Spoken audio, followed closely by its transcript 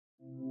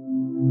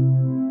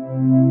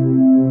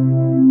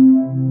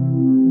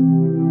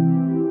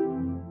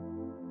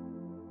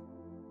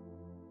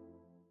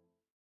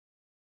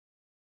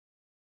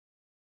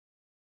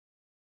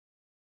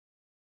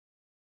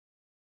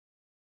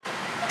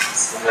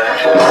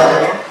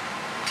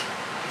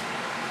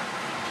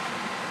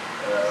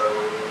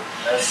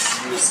As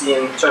you see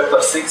in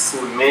chapter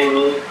 6, we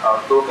mainly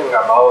are talking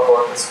about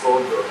what is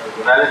called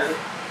orthogonality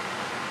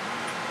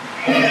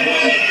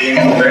between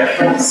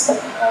vectors,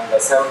 and a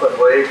simple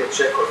way to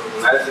check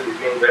orthogonality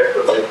between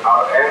vectors in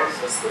Rn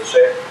is to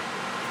check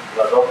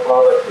the dot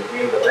product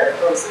between the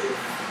vectors. If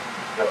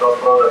the dot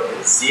product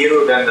is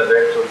 0, then the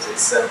vectors is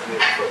simply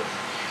true.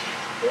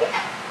 Okay?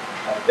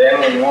 And then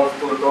we move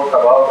to talk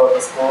about what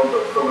is called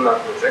orthogonal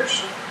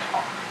projection.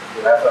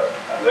 You have a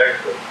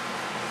vector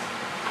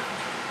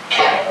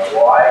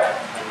y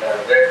and a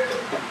vector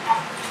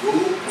u.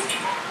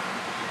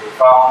 We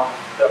found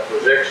the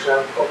projection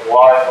of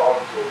y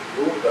onto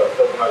u, the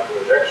orthogonal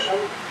projection,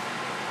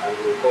 and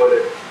we call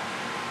it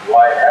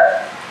y hat.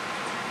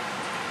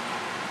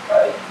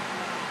 Right?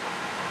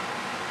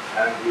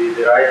 And we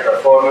derive the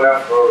formula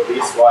for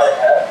this y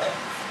hat,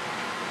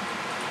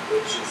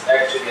 which is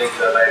actually in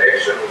the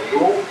direction of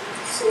u,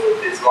 so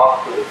it is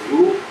multiple of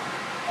u,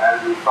 and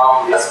we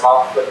found this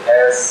multiple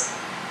as,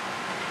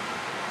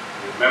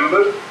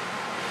 remember,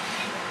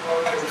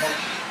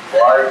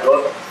 y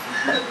dot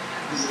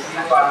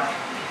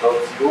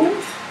u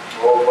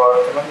over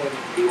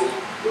u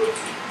dot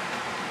u.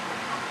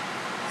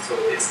 So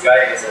this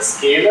guy is a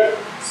scalar,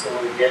 so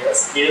we get a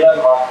scalar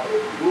multiple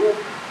of u,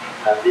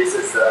 and this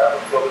is the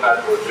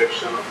orthogonal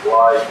projection of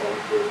y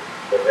onto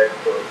the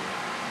vector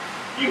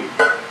u.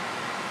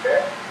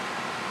 Okay?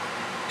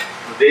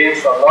 Today,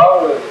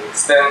 inshallah, we'll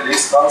extend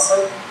this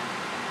concept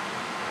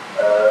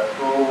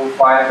to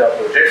find the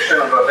projection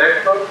of a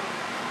vector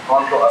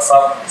onto a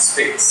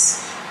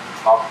subspace,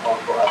 not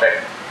onto a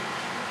vector.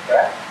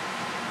 Okay?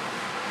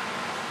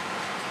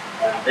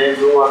 And then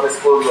do what is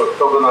called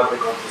orthogonal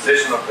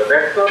decomposition of the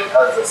vector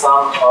as the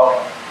sum of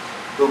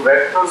two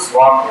vectors,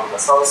 one in the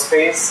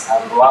subspace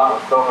and one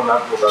orthogonal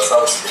to the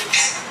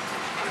subspace.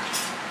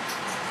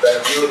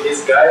 Then view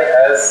this guy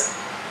as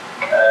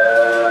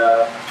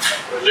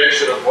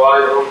projection of y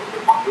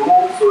onto u,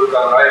 so we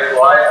can write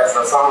y as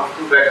the sum of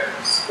two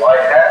vectors, y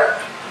hat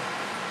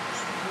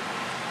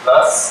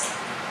plus,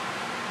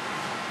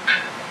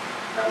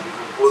 and we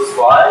compose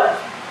y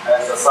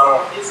as the sum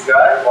of this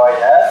guy, y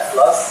hat,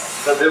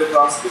 plus the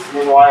difference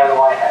between y and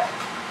y hat.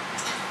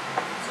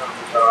 So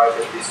we can write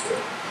it this way.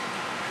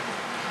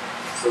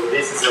 So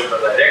this is in the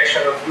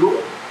direction of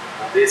u,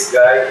 and this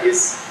guy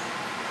is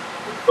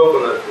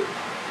orthogonal to u,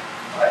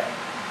 right?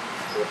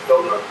 So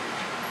orthogonal to u.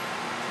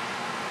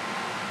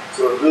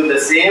 So do the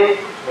same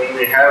when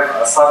we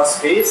have a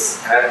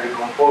subspace and we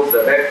compose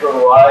the vector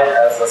y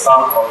as the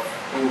sum of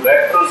two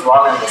vectors,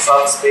 one in the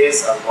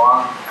subspace and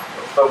one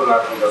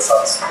orthogonal to the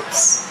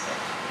subspace.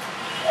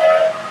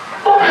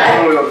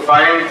 Then we will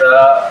find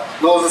the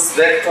closest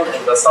vector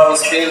in the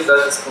subspace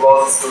that is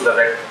closest to the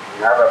vector.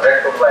 We have a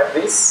vector like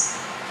this.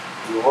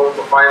 We want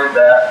to find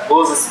the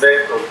closest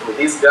vector to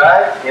this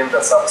guy in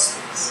the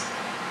subspace.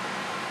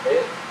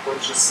 Okay?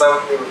 Which is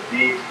something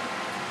we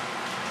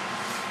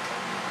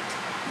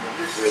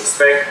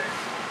expect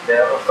the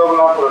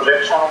orthogonal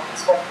projection of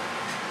this vector.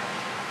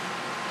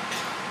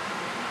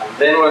 And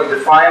then we'll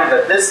define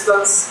the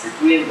distance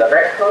between the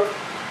vector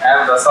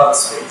and the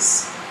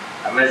subspace.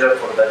 A measure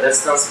for the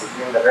distance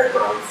between the vector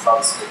and the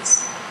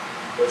subspace.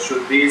 There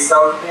should be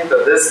something,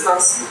 the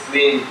distance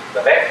between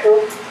the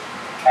vector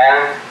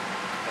and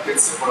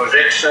its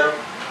projection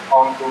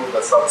onto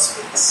the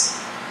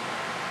subspace.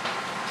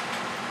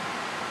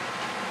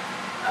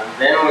 And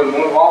then we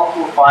move on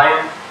to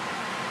find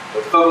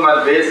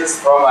orthogonal basis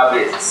from a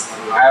basis.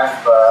 And we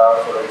have,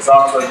 for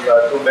example,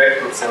 two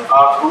vectors in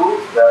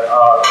R2 that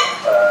are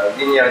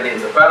linearly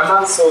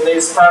independent, so they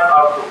span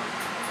R2.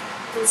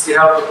 We'll see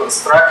how to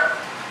construct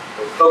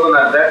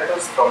orthogonal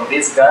vectors from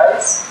these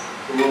guys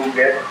to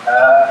get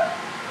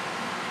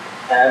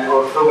an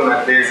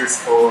orthogonal basis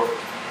for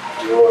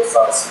your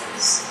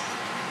subspace.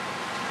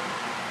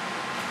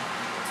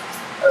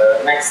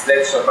 Next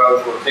lecture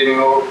about obtaining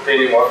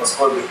what is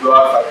called the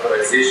QR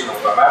factorization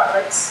of a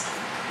matrix.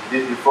 We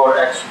did before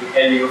actually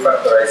LU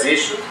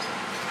factorization.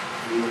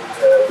 We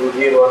do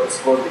here what is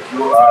called the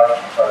QR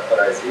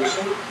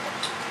factorization.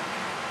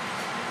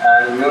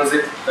 And we use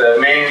it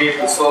mainly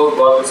to solve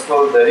what is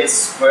called the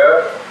least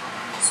square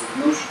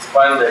solution,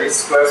 find the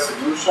least square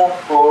solution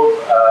for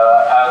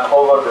an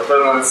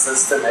overdetermined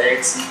system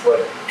AX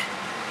equal.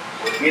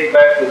 We'll get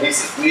back to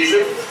this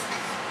equation.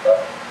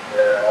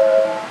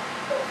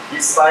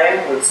 This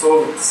time we'll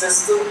solve the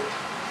system.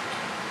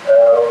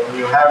 When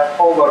you have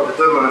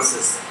overdetermined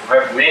system, you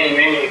have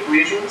many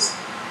equations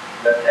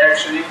that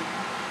actually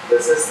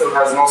the system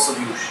has no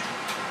solution.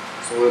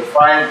 So we'll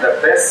find the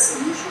best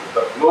solution,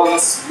 the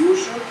closest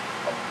solution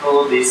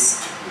to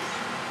this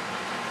equation.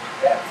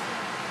 Okay?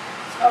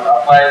 And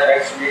apply it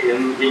actually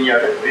in linear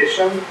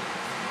equation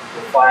to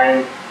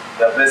find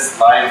the best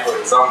line, for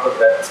example,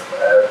 that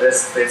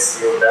best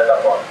fits your data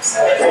points.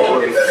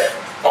 In the left,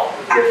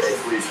 you get the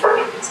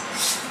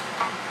equation.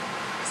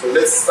 So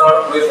let's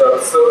start with the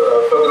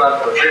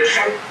orthogonal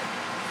projection.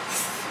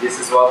 This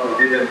is what we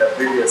did in the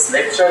previous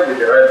lecture. We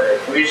derived the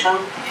equation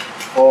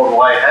for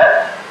y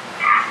hat,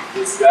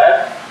 this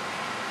guy.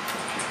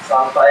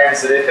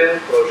 sometimes written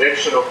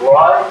projection of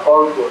y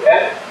onto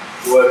L,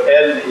 where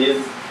L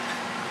is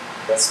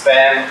the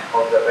span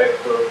of the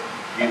vector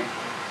u.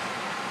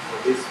 So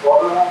this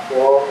formula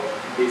for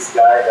this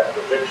guy, the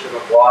projection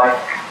of y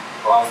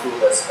onto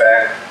the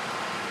span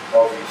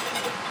of u.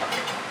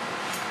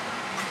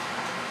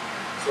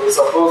 So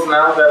suppose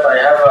now that I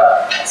have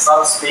a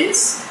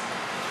subspace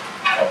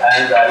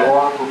and I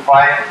want to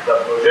find the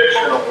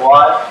projection of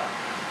y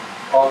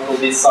onto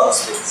this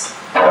subspace.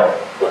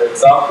 For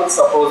example,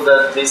 suppose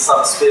that this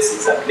subspace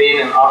is a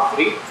plane in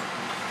R3,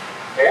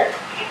 okay?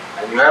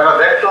 And you have a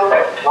vector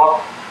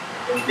not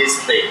in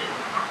this plane.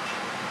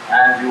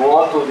 And you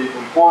want to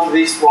decompose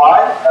this y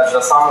as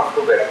the sum of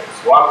two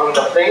vectors, one in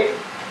the plane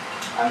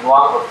and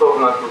one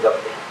orthogonal to the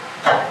plane.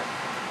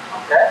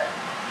 Okay?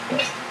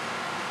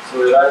 So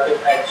we write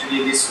it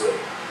actually this way.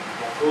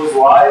 Decompose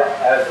y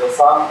as the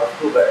sum of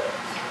two vectors.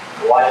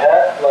 Y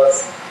hat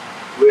plus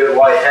where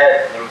y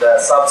hat in the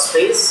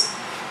subspace.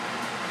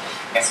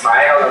 It's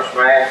معايا ولا مش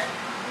معايا؟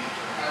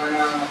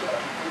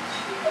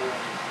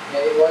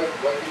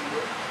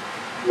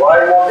 Y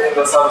not in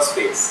the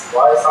subspace.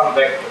 Y some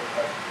vector.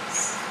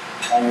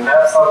 And you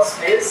have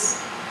subspace.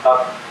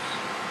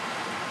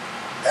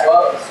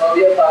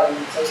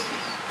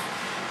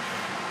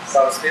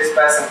 Subspace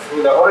passing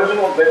through the origin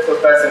or vector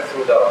passing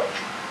through the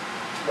origin?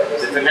 The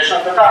definition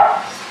of the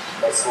time.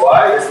 That's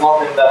y is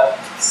not in the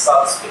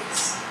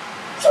subspace.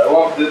 So I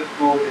want to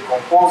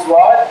decompose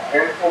y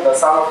into the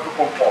sum of two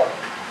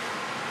components.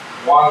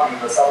 One in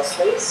the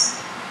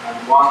subspace and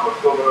one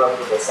orthogonal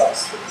to the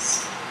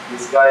subspace.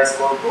 This guy is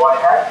called y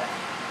hat.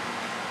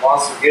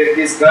 Once you get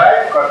this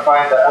guy, you can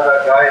find the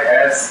other guy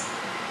as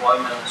y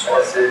minus y.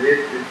 As we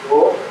did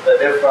before, the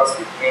difference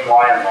between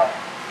y and y.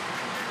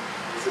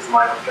 This is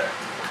my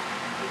objective.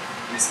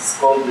 This is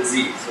called the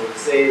z. So we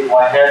say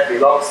y hat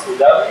belongs to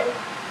w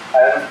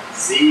and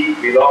z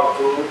belongs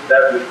to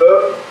w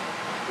curve,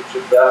 which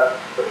is the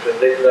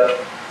perpendicular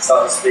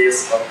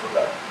subspace onto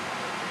that.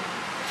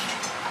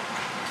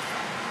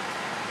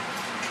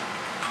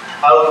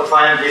 How to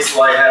find this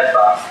y hat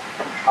back?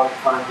 How to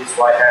find this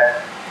y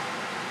hat?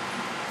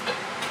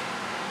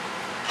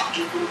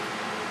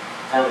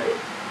 Anyway.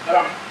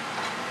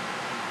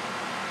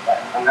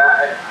 And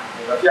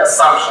the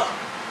assumption.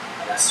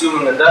 And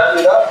assuming that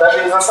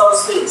is a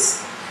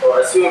subspace. So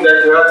assume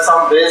that you have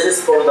some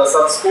basis for the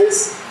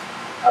subspace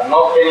and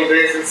not any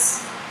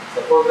basis.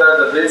 Suppose that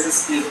the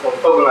basis is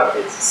orthogonal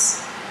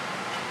basis.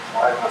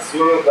 I'm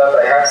assuming that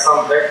I have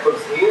some vectors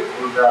here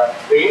in the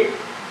plane,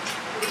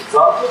 for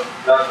example,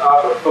 that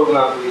are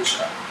orthogonal to each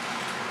other.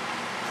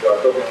 We are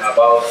talking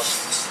about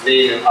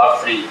plane in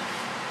R3. In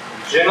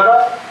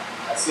general,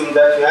 assume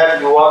that you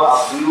have U1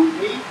 up to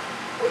UP,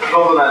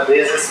 orthogonal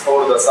basis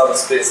for the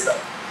subspace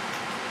type.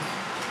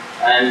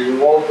 And you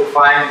want to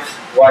find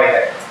y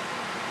hat.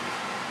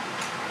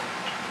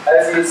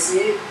 As you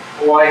see,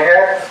 y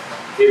hat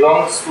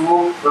belongs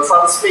to the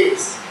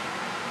subspace.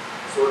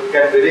 So it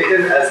can be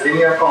written as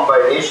linear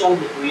combination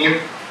between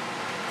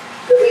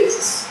the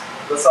bases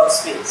of the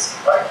subspace,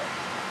 right?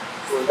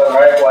 So we can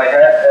write y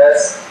hat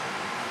as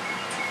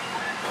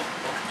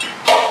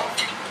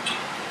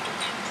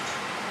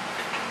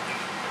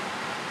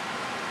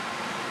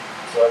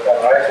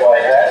y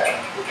hat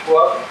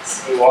equal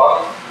C1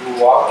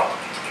 U1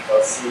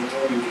 plus C2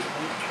 U2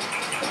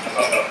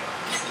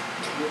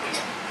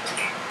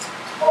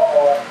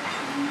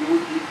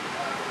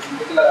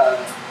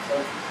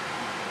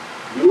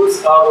 U's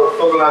are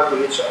orthogonal to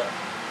each other.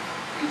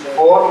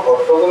 Form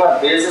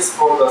orthogonal basis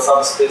for the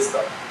subspace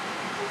type.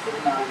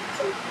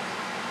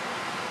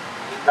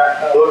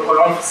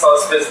 Orthogonal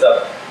subspace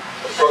type.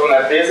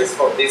 Orthogonal basis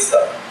for this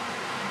type.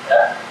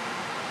 Yeah.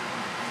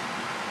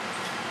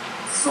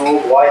 So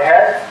y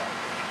hat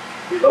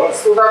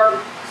belongs to W.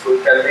 So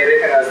it can be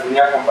written as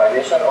linear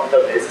combination of the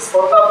basis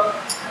for W.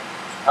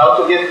 How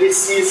to get these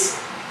C's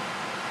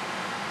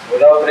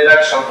without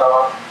reduction?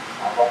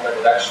 About the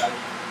reduction.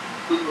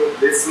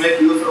 Let's make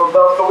use of the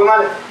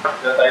orthogonality.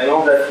 That I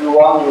know that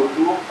U1, U2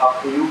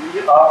 up to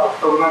UP are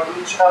orthogonal to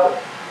each other.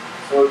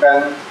 So we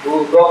can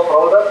do dot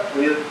product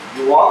with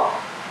U1.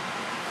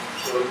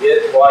 So we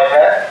get y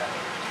hat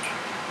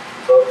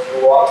dot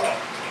U1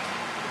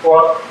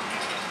 equal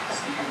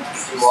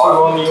C1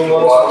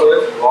 U1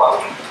 squared 1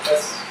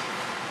 as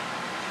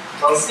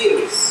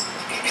non-zeros.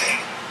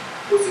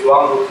 Because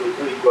U1 go to U2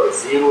 equals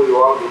 0,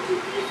 U1 go to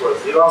U2 equals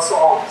 0, and so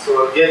on. So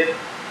we'll get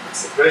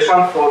expression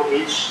for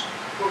each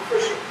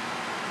coefficient.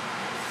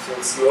 So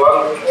C1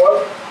 equal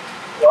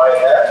y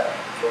hat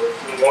dot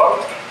U1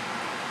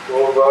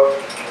 over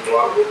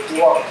U1 go to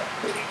 1.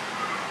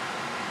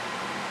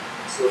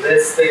 So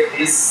let's take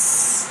these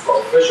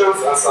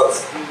coefficients and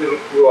substitute them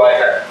to y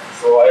hat.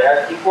 So y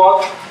hat equal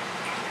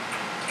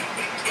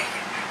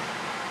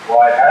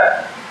y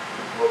hat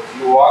dot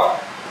U1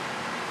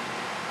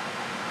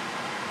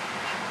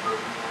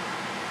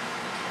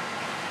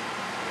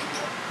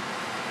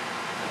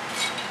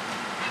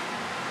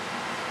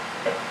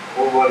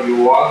 over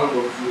U1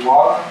 dot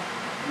U1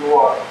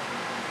 U1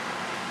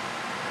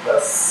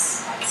 plus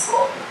and so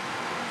on.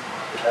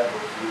 Y hat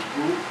dot U2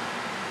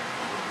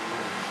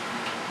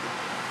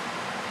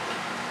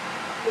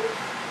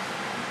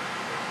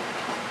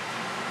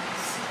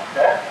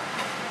 Okay?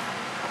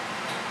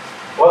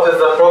 What is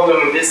the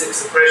problem in this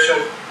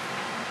expression?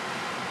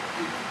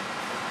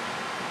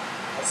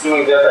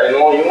 Assuming that I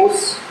know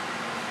use,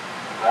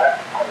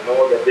 I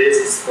know the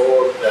basis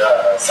for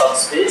the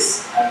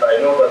subspace, and I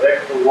know the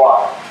vector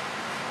y.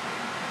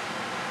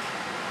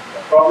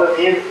 The problem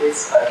here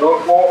is I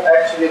don't know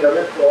actually the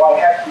vector y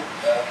hat.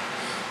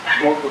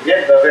 I want to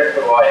get the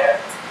vector y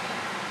hat.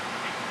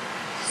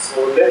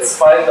 So let's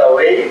find a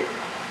way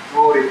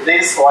to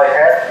replace y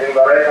hat in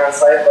the right hand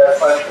side by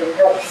something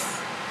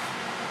else.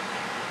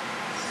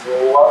 So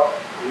what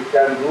we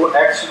can do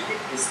actually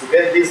is to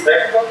get this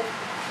vector,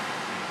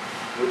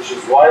 which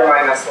is y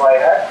minus y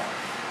hat,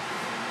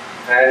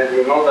 and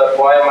we know that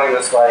y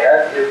minus y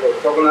hat is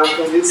orthogonal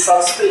to this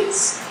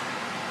subspace.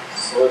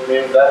 So it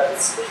means that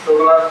it's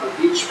orthogonal to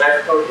each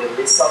vector in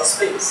this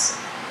subspace.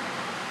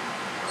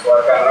 So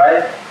I can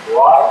write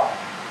y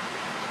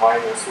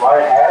minus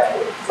y hat,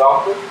 for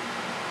example,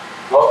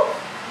 dot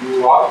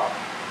u1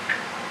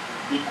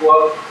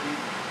 equal to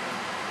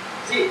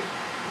 0.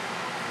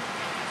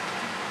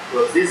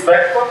 Because this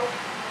vector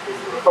is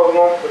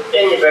orthogonal to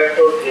any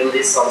vector in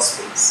this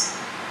subspace.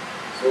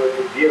 So it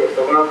would be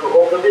orthogonal to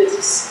all the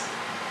bases.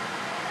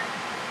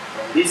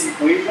 From this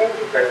equation,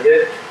 you can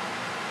get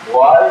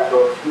y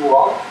dot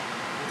u1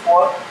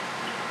 equal,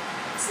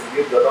 so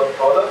give the dot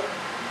product,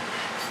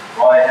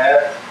 y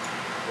hat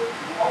dot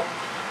u1.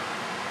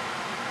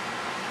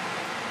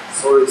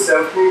 So you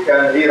simply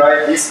can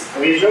rewrite this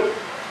equation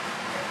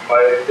by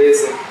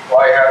replacing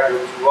y hat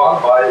dot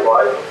u1 by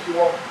y dot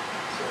u1.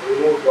 So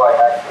remove y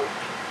hat from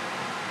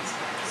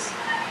this.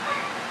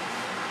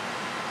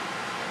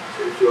 So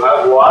if you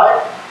have y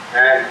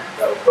and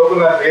the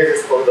orthogonal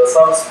basis for the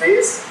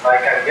subspace, I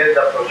can get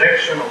the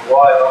projection of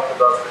y onto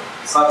the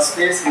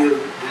subspace using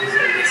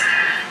this.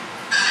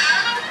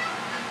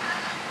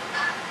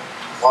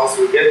 Once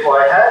we get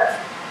y hat,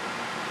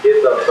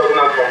 get the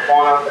orthogonal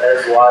component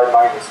as y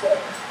minus y.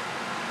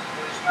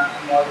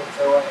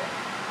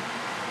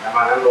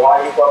 لما نعمل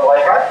y equal y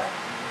hat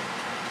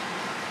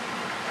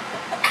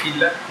أكيد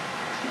لا.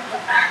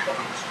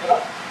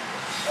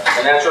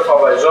 خلينا نشوفها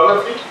by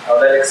geometry أو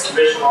ده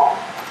expression اهو.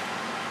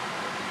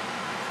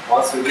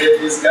 Once we get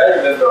this guy,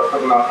 we get the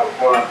orthogonal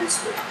component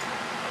this way.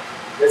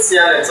 Let's see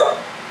an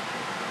example.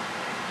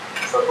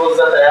 Suppose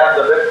that I have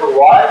the vector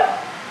y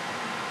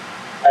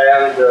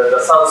and the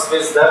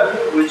subspace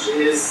W, which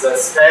is the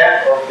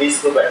span of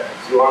these two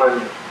vectors, u1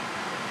 and u2.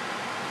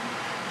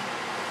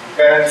 You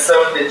can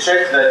simply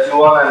check that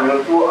u1 and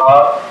u2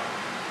 are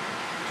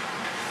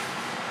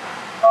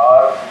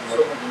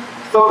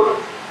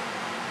orthogonal.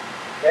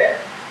 Okay?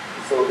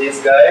 So these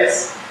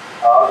guys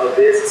are the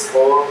basis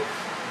for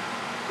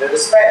the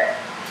span.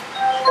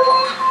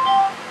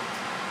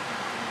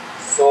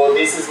 So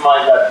this is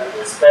my value,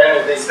 the span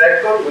of this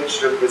vector,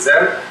 which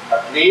represent a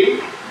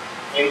plane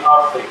in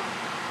R3.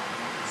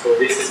 So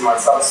this is my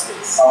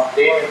subspace, some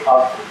plane in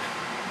R3.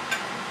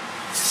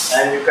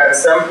 And you can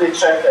simply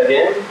check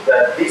again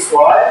that this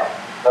y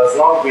does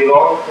not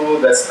belong to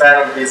the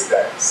span of these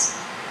guys.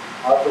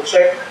 How to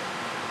check?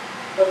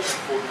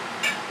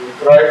 You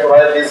try to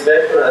write this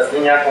vector as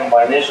linear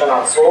combination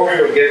and solve,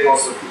 you get no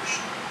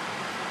solution.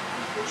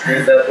 Which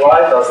means that y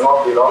does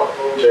not belong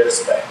to their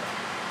span.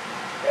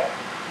 Okay.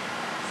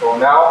 So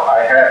now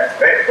I have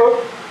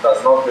vector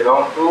does not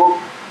belong to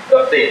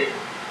the plane.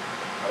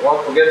 I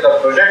want to get the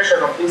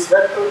projection of this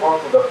vector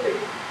onto the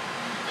plane.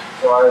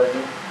 So I will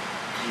do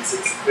this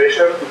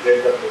expression to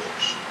get the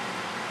projection.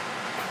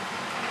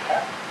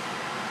 Okay.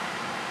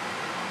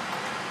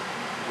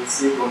 We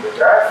see from the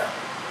graph.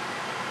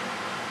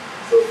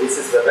 So this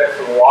is the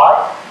vector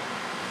y,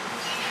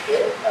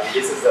 okay, and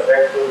this is the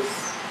vectors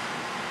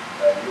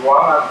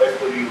u1 and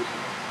vector u2.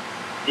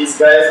 These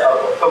guys are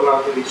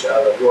orthogonal to each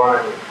other, u1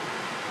 and u2.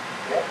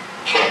 Okay.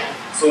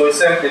 So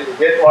simply to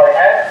get y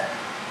hat,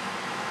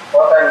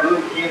 what I'm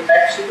doing here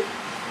actually,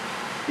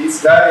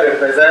 this guy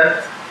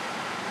represents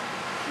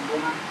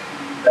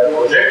the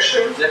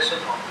projection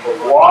of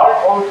y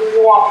onto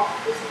u1.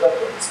 This is the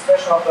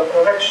expression of the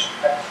projection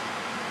actually.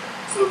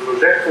 So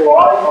project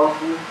y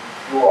onto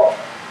u1.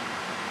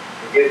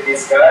 To get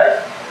this guy,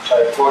 which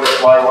I call it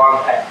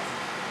y1 hat.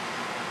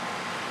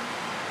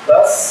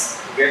 Thus,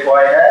 to get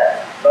y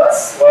hat,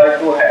 thus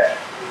y2 hat,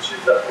 which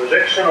is the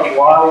projection of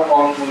y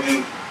onto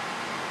u.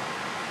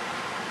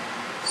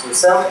 So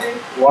simply,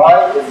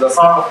 y is the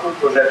sum of two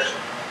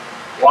projections.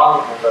 One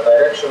in the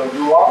direction of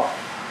u1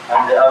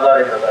 and the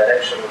other in the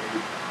direction of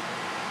u2.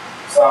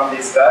 Sum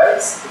these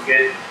guys to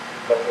get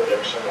the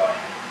projection y.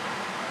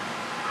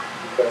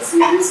 You can see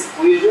this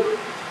equation,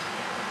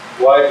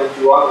 y to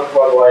u1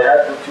 equal y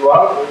hat to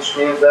u1, which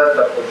means that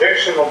the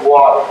projection of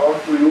y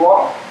onto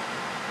u1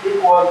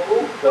 equal to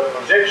the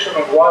projection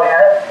of y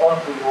hat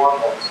onto u1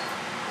 also.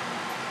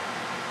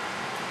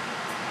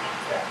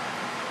 Okay.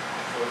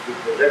 So if you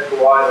project y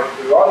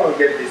onto u1, we'll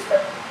get this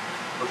back.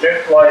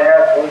 Project y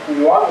hat onto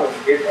u1,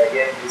 we'll get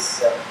again this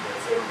same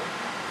thing.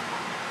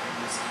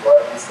 This is what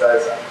these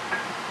guys are.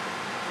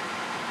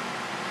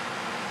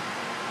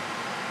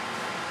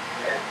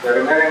 Okay. The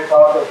remaining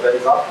part of the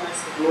result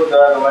is to do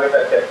the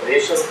numerical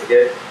calculation to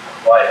get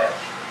y hat.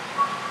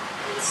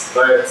 It's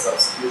direct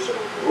substitution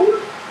of the rule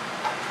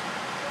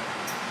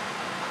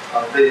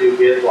until you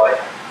get y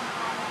hat.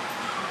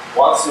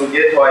 Once you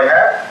get y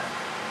hat,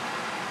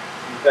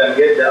 you can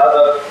get the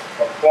other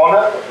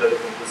component of the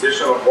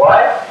decomposition of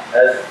y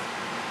as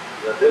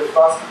the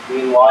difference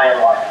between y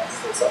and y hat.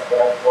 So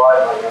subtract y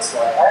minus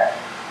y hat,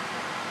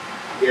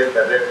 get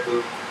the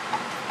vector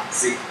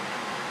z.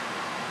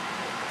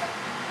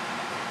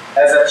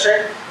 As a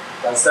check, you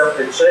can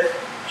simply check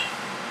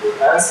the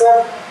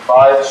answer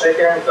by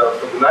checking the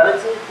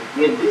orthogonality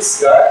between this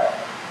guy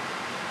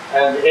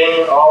and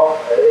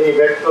any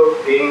vector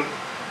in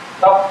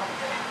top.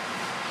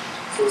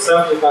 So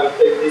simply you can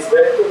take this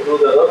vector, do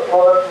the dot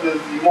product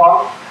with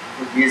v1,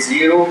 would be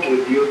 0,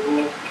 with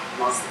u2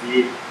 must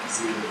be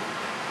 0.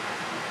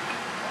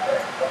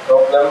 No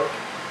problem.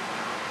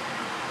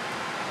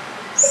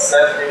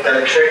 Simply you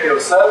can check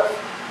yourself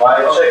by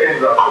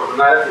checking the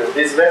orthogonality of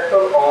this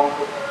vector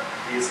onto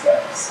these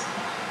guys.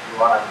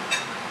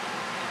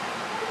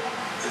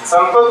 Is it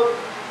simple?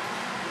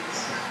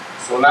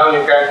 So now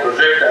you can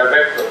project a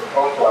vector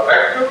onto a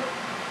vector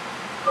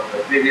from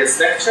the previous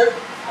lecture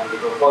and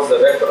decompose the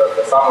vector as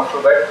the sum of two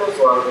vectors,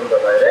 one in the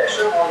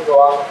direction and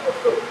one of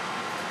two.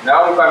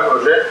 Now you can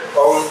project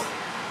on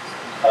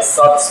a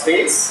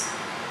subspace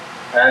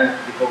and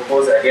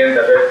decompose again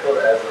the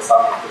vector as the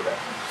sum of two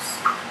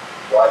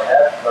vectors. Y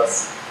hat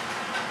plus.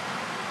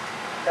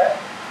 Okay.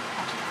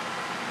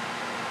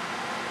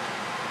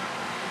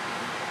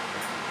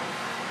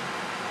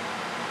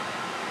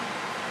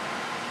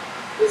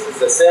 This is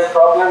the same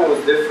problem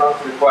with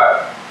different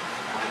requirements.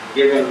 I'm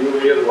giving you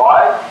here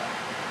y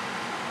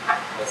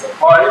as a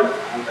point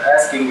and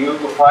asking you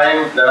to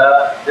find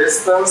the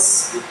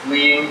distance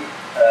between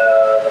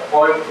the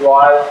point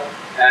y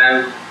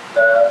and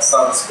the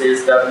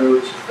subspace w,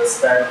 which is the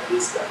span of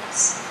these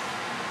guys.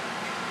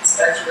 It's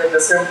actually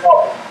the same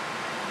problem.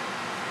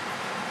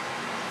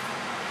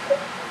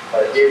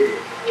 I gave you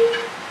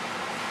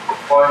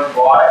point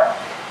y,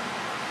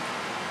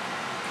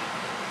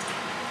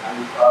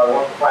 and I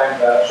want to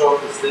find the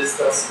shortest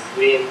distance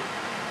between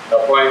the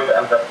point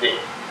and the plane.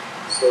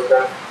 So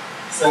then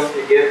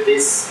simply get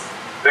this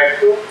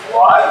vector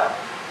y,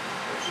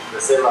 which is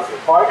the same as the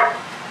point,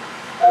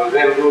 and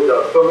then do the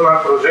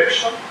orthogonal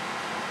projection,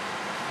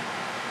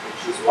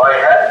 which is y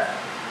hat,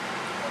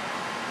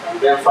 and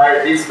then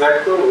find this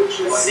vector, which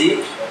is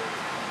z,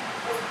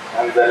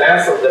 and the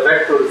length of the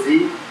vector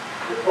z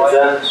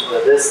represents the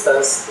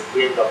distance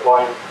between the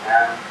point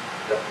and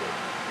the plane.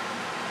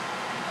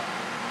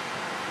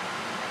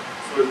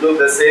 So we'll do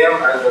the same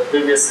as the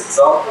previous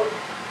example.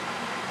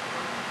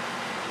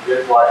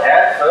 Get y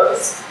hat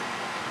first,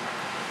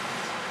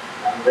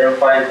 and then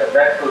find the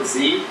vector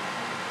z,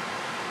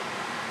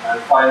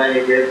 and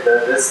finally get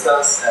the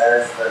distance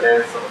as the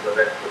length of the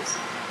vector z.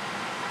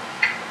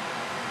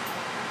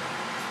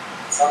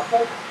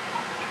 Something?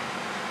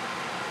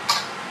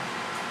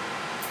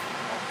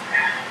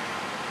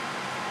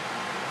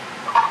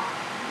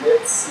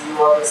 Let's see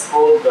what is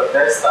called the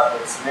best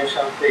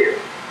approximation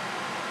theorem.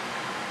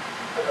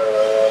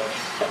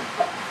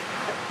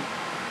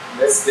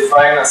 Let's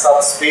define a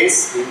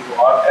subspace into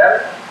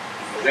Rn,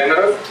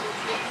 general,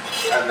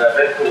 and the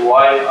vector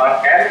y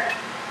Rn.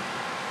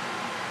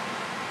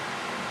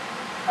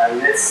 And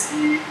let's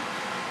see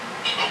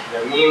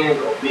the meaning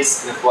of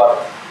this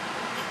inequality.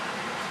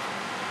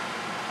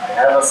 I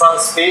have a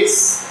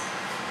subspace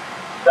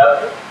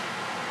W,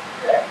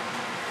 okay,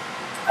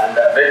 and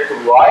a vector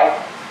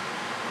y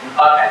in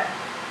Rn.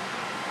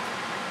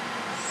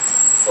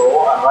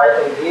 So I'm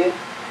writing here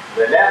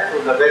the length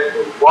of the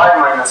vector y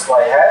minus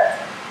y hat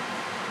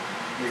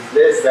is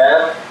less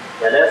than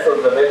the length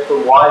of the vector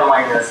y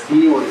minus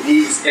b, where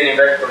b is any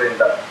vector in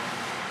W.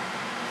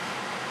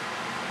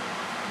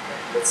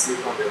 Let's see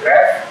from the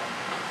graph.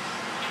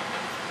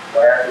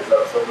 Y hat is the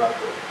orthogonal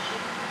projection.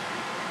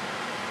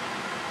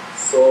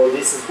 So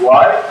this is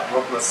y,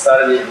 not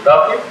necessarily in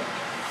W.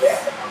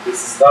 And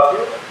this is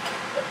W.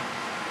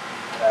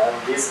 And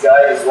this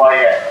guy is y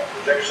hat.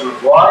 Projection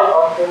of y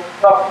onto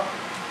W.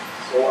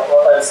 So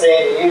what I'm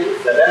saying here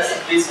is the length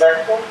of this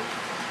vector,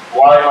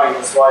 y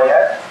minus y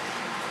hat,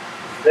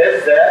 is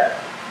less than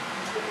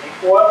or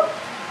equal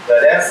the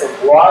length of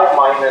y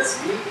minus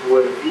b,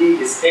 where b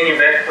is any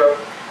vector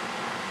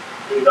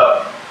in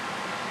W.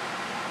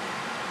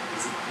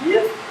 Is it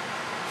clear?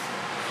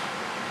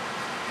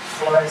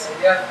 So I said,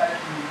 yeah,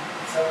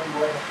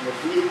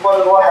 b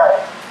equal y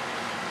hat.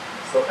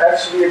 So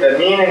actually the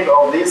meaning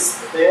of this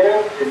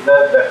theorem is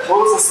that the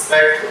closest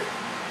vector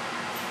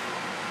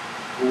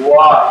to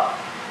y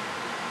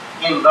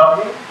in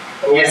W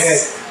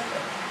is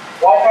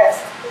y hat.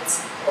 It's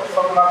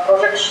orthogonal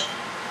projection.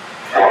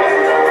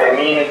 The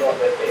meaning of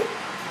the theorem.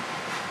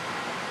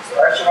 So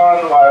actually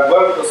when we are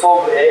going to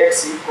solve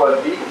Ax equal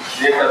b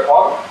later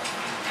on,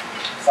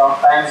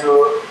 sometimes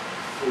you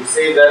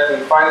say that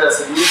we find a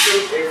solution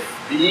if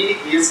b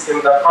is in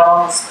the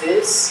common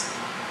space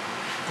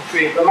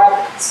between the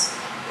matrix.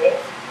 Okay?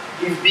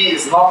 If b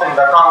is not in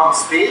the common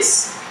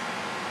space,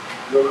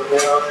 you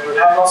will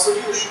have no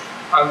solution.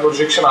 And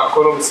projection على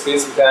column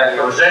space بتاعي.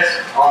 Project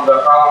on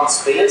the column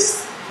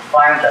space to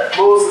find the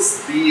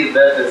closest B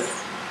that is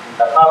in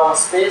the column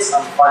space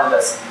and find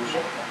the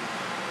solution.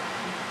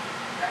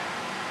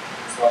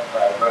 That's what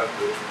I'm going to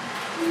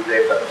do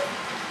later.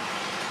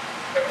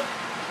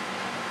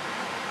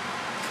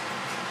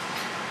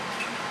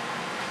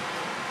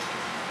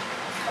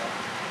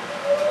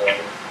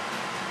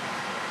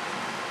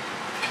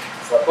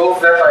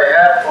 Suppose that I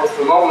have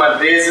orthonormal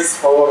basis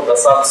for the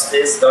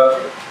subspace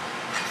W.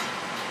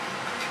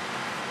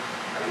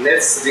 And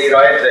let's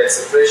rewrite the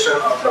expression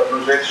of the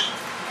projection.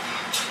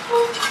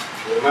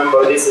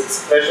 Remember this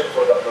expression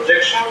for the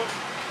projection.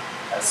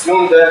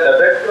 Assume that the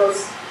vectors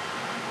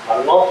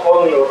are not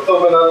only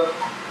orthogonal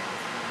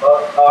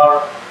but are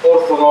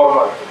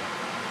orthonormal,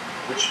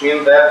 which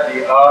means that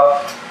they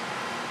are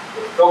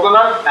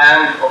orthogonal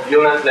and of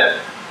unit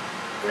length.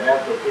 The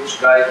length of each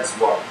guy is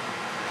 1.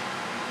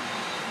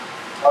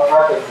 What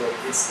happens in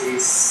this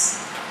case?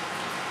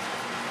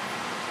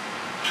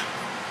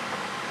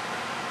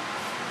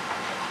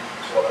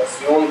 So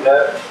assume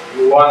that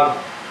U1,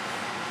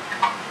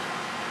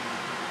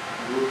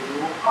 U2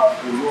 up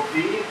to U3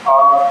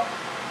 are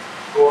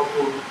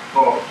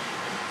orthogonal.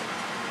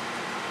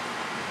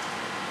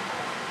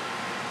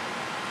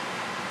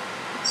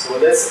 So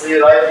let's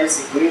rewrite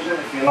this equation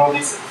if you know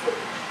this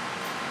equation.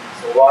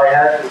 So y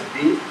hat would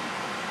be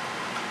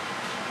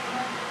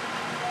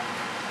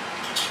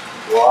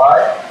y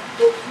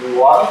of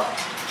u1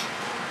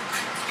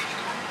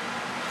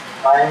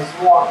 times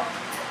 1.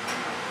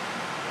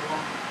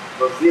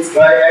 Because this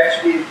guy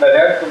actually is the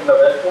length of the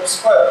vector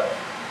square.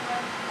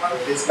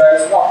 But this guy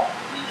is 1.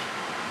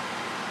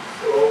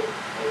 So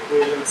the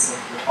equation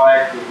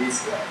simplified to this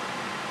guy.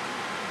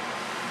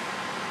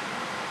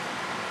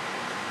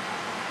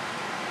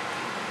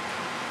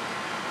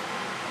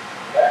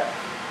 Okay.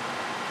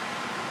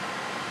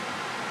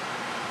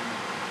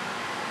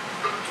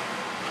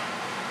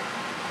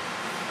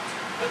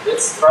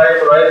 Let's try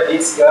to write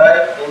this guy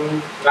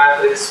in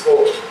matrix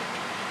 4.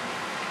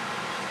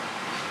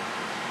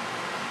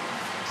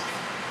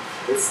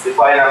 Let's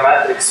define a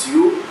matrix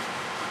U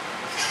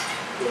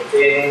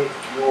containing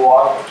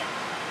U1,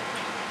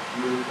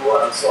 U2,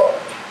 and so on.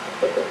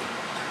 Okay.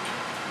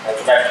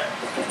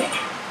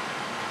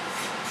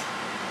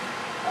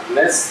 And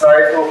let's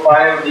try to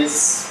find this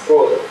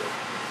product.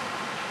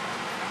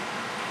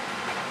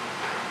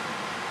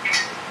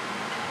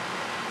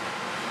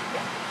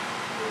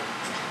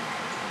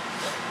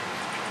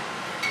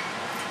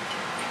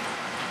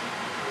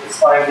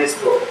 Find this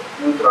product,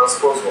 U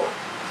transpose 1.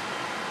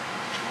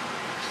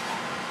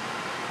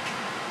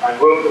 I'm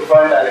going to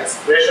find an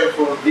expression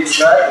for this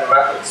guy in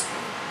matrix 2.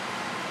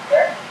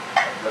 Okay?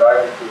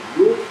 Derive it to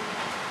U.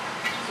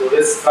 So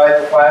let's try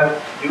to find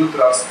U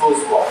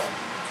transpose 1.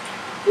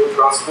 U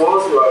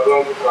transpose, you are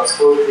going to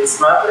transpose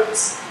this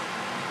matrix.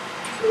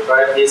 So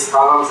write these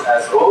columns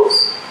as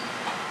rows.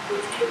 So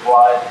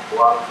divide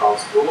 1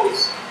 transpose,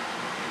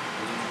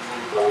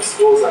 2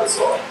 transpose, and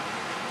so on.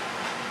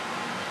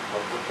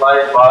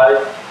 Multiplied by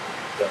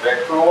the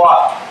vector y.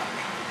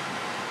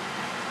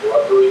 So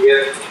what do we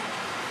get?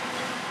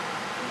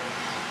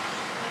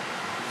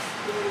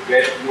 We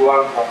get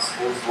u1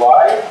 transpose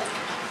y,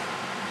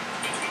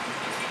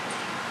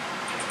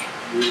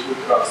 u2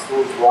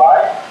 transpose y,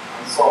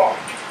 and so on.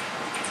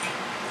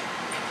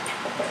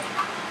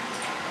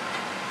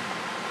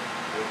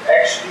 And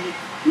actually,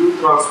 u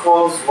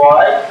transpose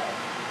y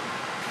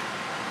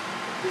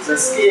is a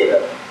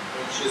scalar,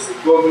 which is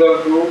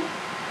equivalent to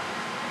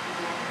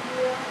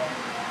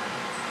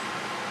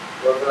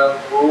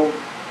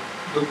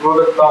the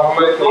product of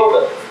my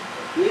product.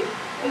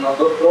 And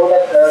the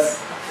product has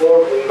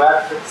form in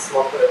matrix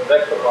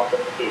vector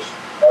multiplication.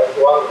 That's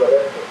one the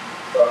vector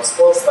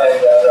transpose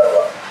times the other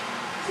one.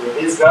 So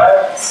this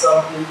guy is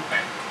something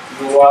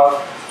u1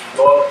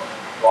 dot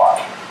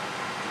y,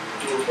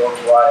 u2 dot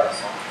y, and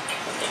so on.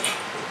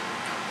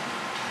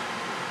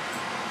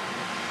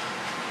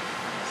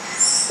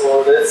 So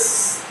let's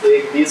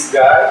take this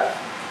guy,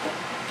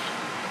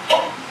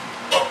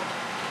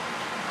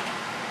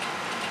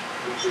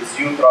 which is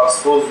u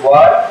transpose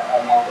y,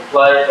 and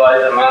multiply it by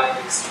the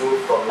matrix U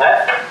from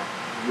that,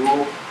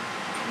 u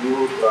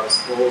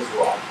transpose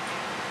y.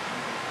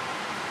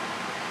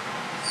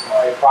 So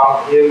I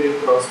found here u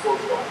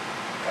transpose y,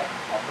 okay.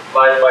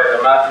 Multiplied by the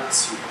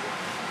matrix U.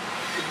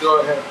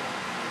 Go ahead.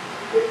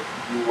 Okay.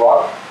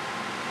 u1,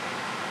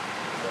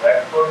 the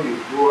vector,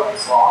 u2, and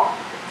so on.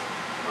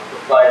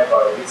 Multiplied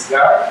by this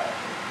guy.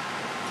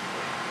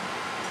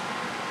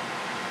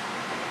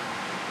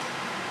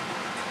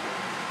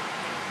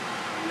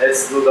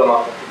 Let's do the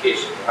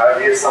multiplication. I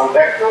have here some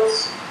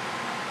vectors,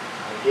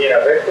 and here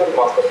a vector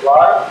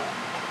multiply.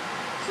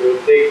 So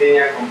we'll take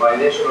the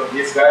combination of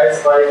these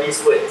guys by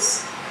these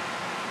ways.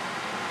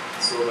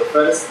 So the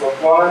first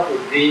component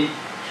would be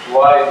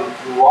y with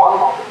u1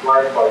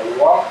 multiplied by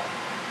u1,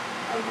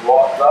 and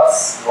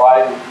plus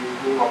y with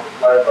u2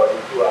 multiplied by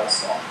u2, and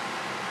so on.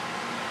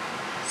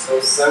 So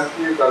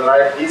simply you can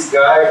write this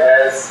guy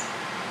as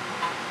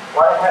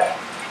y hat.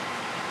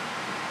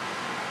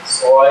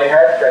 Y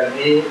hat can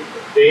be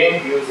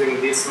obtained using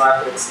this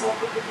matrix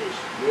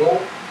multiplication.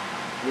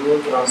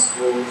 U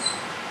transpose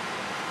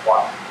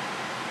Y.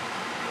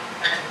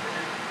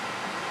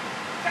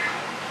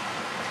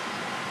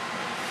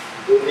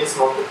 Do this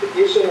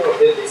multiplication, you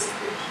get this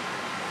equation,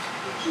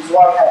 which is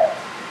Y hat.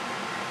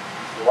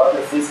 So what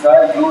is this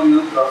guy?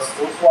 U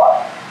transpose Y.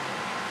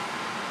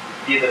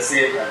 Be the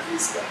same as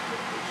this guy,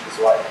 which is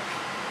Y hat.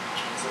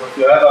 So if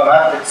you have a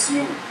matrix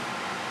U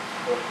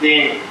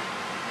containing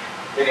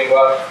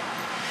what?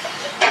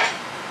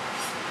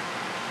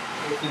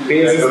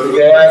 basis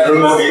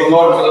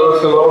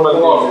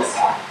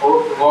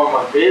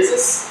orthonormal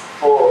basis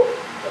for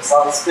the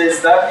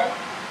subspace W.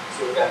 So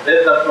you can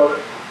get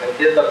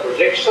the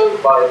projection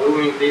by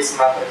doing this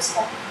matrix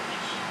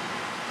multiplication.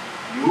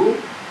 U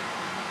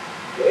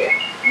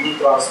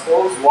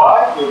transpose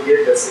Y will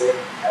get the same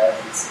as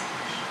this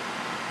equation.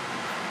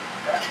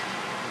 Okay.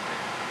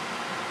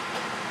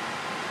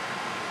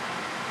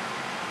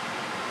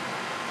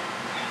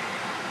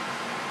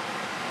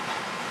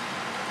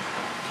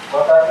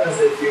 What happens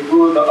if you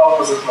do the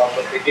opposite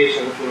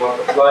multiplication? If you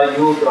multiply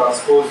U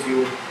transpose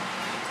U,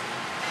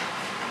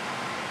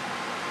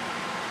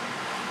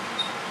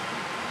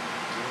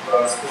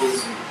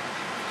 transpose U.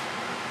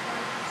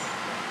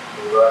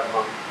 You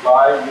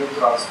multiply U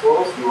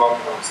transpose, U1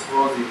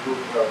 transpose, U2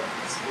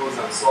 transpose,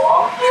 and so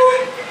on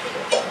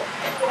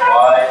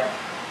by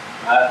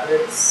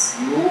matrix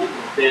U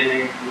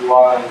containing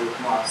U1 and U2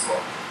 and so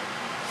on.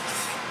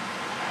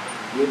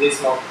 Do this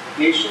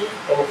multiplication.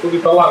 المفروض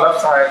يطلع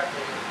نفس حاجة.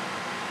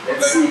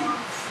 Let's see.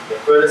 The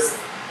first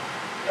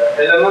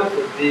element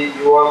would be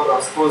U1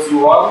 transpose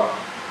U1,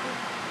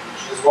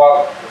 which is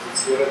 1 because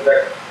it's unit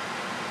vector.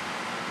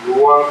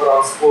 U1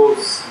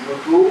 transpose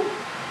U2,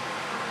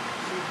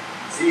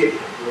 0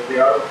 because they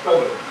are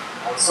orthogonal,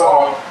 and so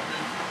on.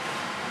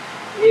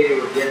 Here you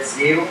will get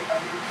 0, 1,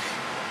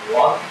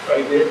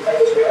 right there,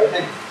 actually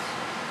identical.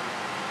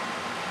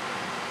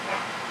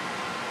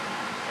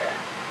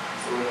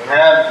 So when you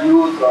have U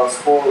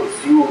transpose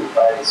U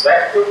times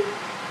vector,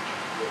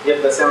 get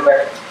the same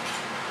vector.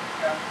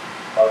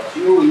 But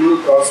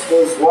U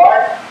transpose Y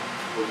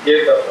will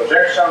give the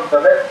projection of the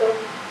vector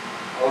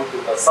onto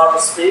the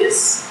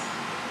subspace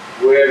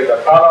where the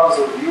columns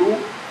of U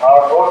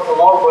are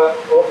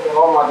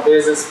orthonormal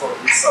basis for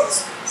this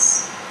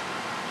subspace.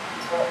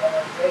 So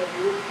take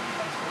U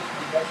transpose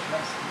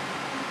projections.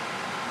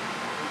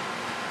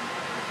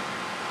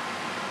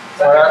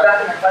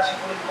 بتاعتي ما ينفعش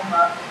نقول ان هم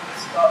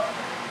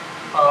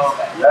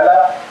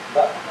لا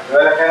خلي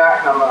بالك هنا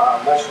احنا ما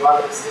عندناش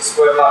ماتريكس دي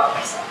سكوير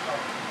ماتريكس.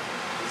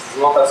 This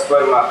is not a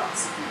square matrix.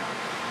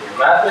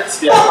 الماتريكس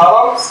فيها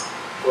columns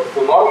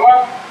orthonormal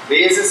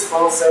basis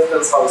for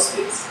certain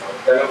subspace. لو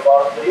بنتكلم في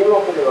R3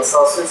 ممكن يبقى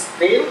subspace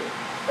plane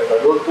يبقى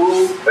له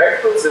 2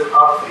 vectors in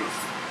R3.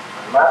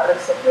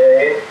 الماتريكس هتلاقي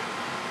ايه؟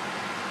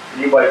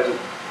 3 by 2.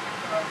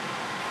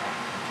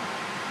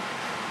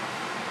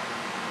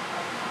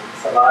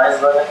 بس انا عايز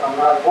بقى احنا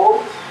نعمل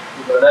بورد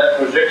يبقى ده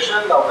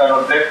البروجيكشن لو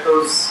كانوا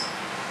vectors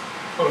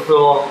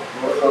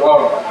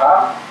orthonormal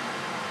ها؟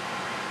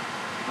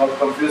 not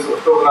confuse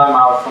orthogonal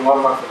مع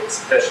orthonormal في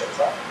الاكسبريشن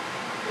صح؟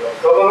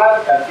 orthogonal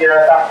كان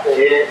فيها تحت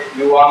ايه؟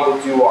 U1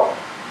 دوت U1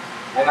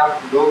 هنا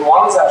دول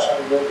ones عشان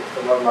دول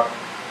orthonormal.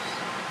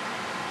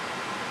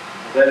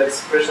 ده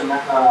الاكسبريشن اللي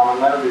احنا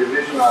عملنا له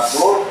ديريفيشن على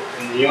الدور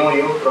ان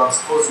U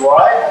transpose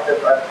Y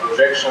هتبقى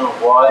projection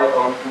of Y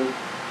onto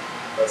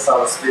the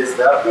subspace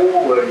W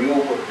where U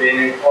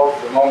containing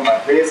orthonormal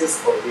basis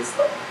for this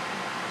type.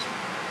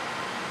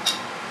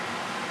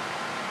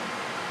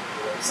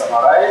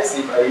 Summarize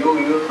يبقى U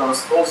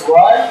transpose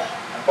Y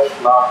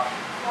هتطلع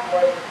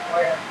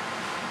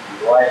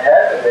Y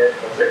hat اللي هي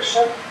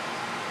projection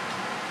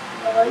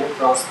لما U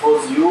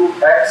transpose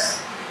U X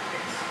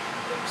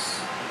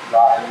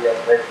تطلع هي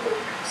vector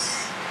X.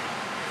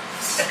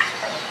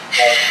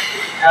 It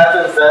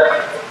happens that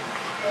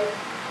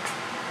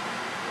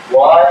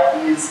Y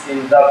is in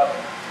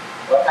W.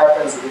 What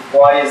happens if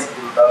Y is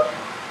in W?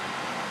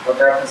 What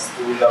happens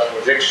to the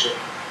projection?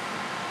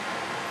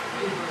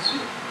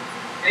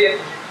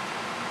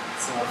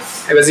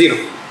 هيبقى زيرو.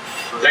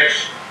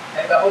 Projection.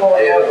 هيبقى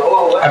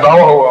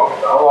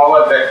هو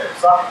الفيكتور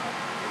صح؟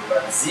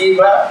 يبقى زي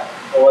بقى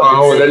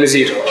هو ده اللي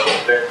زيرو.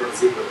 الفيكتور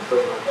زي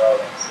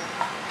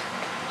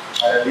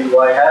هذا دي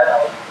الواي هات او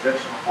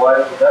projection of y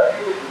to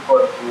W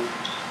equal to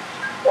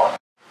 1.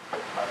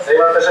 زي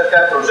ما انت شايف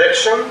كده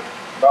projection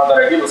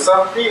بقدر اجيبه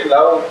simply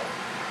لو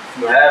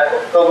you have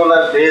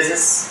orthogonal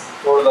basis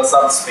for the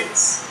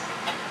subspace.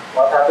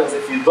 What happens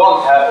if you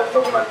don't have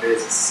orthogonal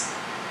basis?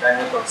 Can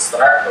you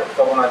construct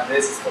orthogonal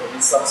basis for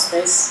this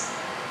subspace?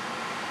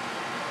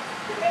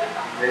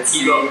 Let's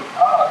see.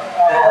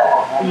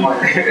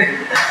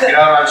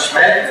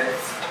 Gram-Schmidt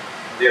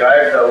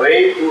derived a way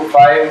to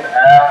find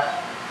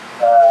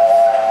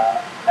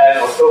an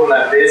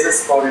orthogonal basis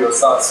for your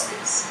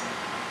subspace.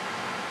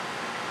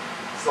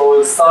 So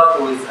we'll start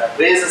with a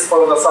basis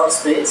for the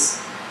subspace,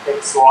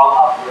 x1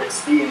 up to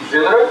xp in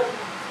general,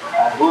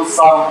 and do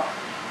some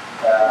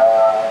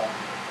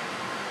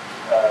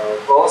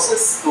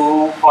process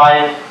to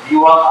find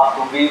V1 up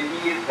to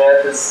Vp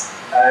that is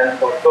an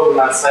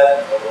orthogonal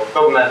set or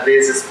orthogonal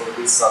basis for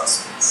this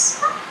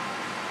subspace.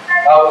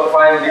 How to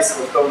find this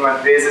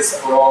orthogonal basis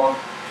from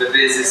the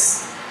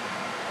basis?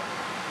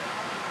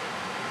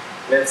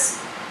 Let's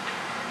see.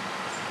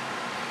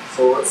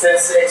 So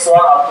since x1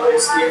 up to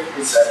x3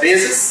 is a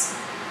basis,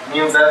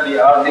 means that they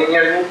are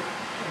linearly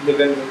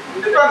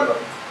independent.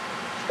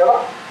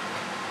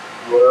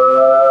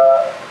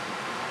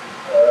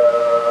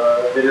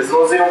 There is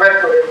no zero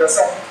vector in the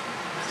set.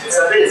 It's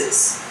a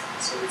basis.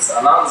 So it's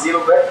a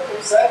non-zero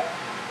vector set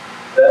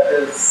that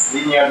is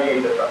linearly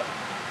independent.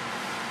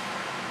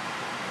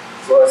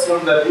 So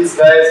assume that these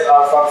guys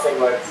are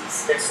something like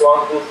this,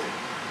 x1, 2, 3.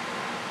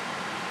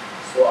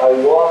 So I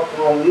want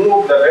to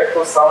move the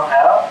vector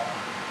somehow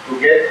to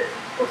get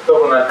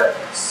orthogonal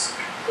vectors.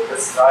 So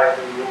let's try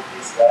to move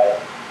this guy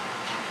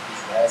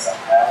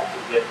somehow to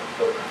get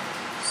orthogonal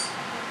vectors.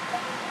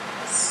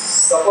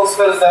 Suppose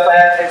first that I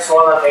have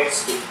x1 and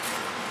x2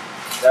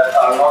 that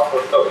are not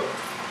orthogonal.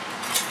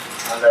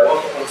 And I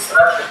want to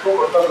construct the two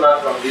orthogonal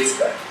from these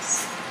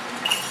guys.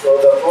 So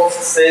the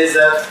process says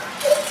that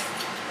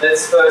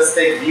let's first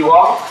take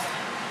V1,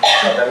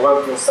 and I'm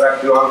going to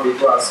construct V1,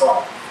 V2, and so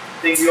on.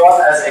 Take V1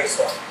 as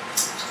x1.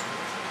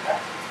 Okay.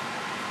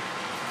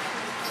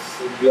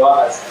 So V1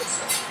 as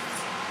x1.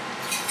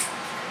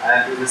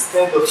 And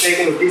instead of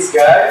taking this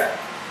guy,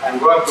 I'm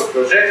going to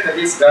project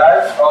this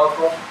guy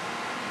onto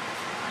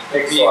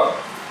x1,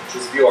 which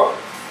is V1.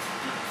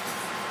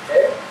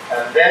 Okay?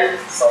 And then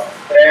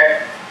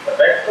subtract the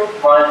vector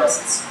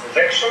minus its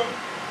projection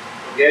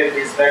to get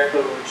this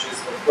vector which is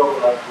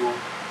orthogonal to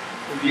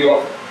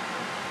V1.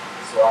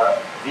 So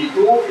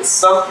V2 is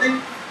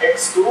something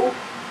x2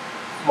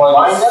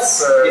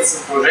 minus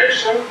its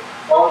projection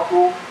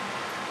onto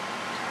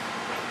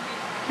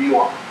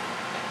V1.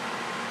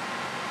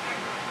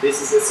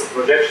 This is its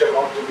projection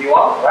onto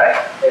V1, right?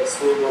 x2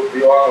 to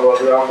V1 or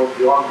V1 to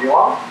V1,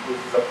 V1. This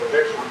is a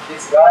projection of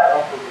this guy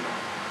onto V1.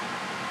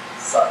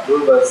 So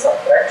do the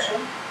subtraction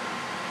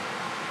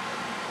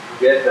to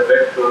get the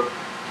vector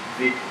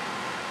V2,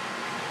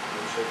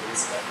 which is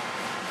this guy.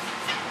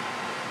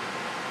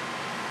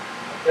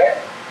 Okay?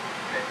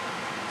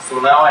 So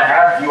now I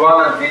have V1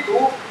 and V2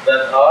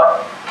 that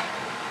are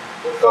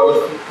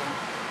orthogonal.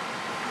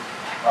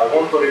 I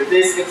want to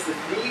replace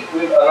x3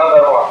 with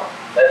another one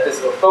that is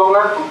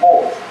orthogonal to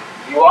both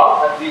V1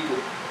 and V2.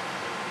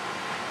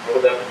 So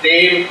the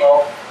plane of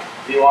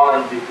V1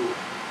 and V2.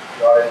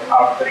 You are in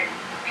R3.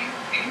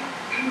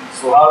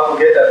 So how to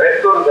get a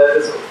vector that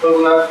is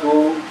orthogonal to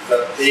the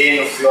plane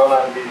of V1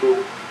 and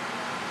V2?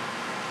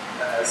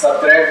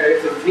 Subtract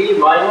vector V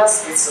minus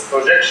its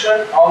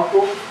projection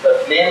onto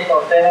the plane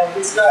containing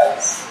these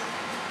guys.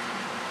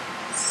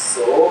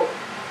 So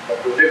the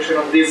projection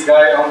of this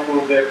guy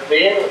onto the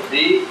plane would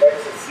be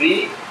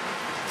x3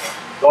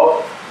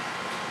 dot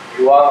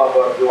V1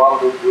 over V1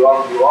 to V1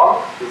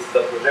 V1. This is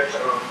the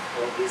projection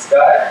of this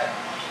guy.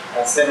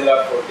 And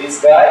similar for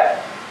this guy.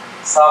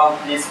 Sum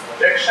these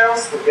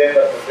projections to get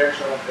the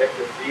projection of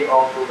vector 3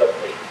 onto the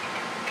plane.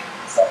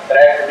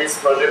 Subtract this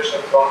projection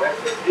from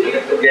vector 3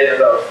 to get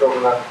the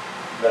orthogonal,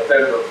 the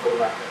third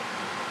orthogonal.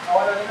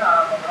 أولا هنا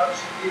ما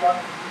نعرفش V1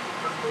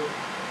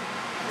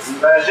 This is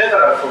very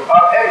general for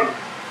Rm.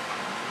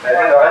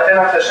 بعدين لغاية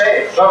هنا أنت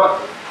شايف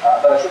geometry.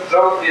 أقدر أشوف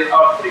geometry in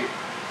R3.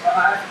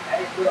 أنا عارف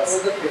يعني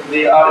If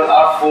they are in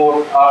R4,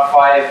 R5.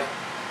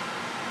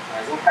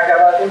 عايزين حاجة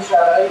بقى تمشي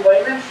على أي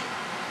dimension.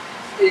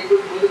 إيه كل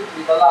برودكت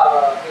بيطلع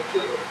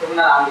فيكتور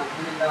قلنا عن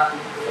الاثنين اللي أنا عندي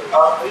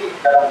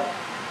R3 كلام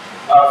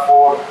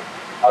R4.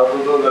 How to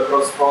do the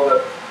cross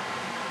product?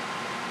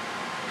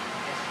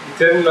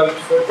 Determinant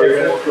 4 by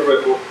 4. 4 by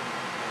 4.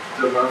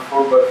 Determinant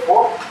 4 by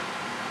 4.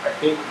 I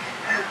think.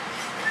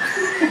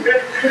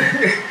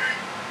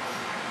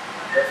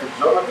 That's a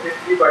geometry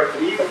 3 by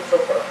 3 and so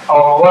forth. هو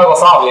الموضوع يبقى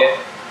صعب يعني.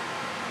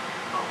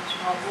 مش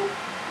موجود.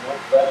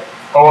 Not valid.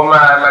 هو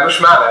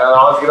ملوش معنى، انا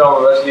عاوز كده وما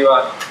بقاش ليه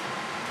معنى.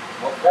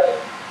 Not valid.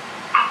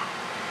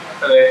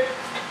 تمام.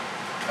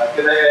 بعد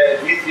كده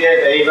دي فيها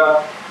يبقى ايه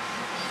بقى؟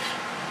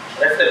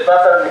 شفت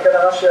الباترن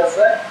كده ماشيه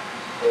ازاي؟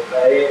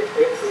 يبقى ايه x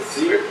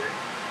 0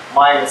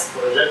 minus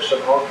projection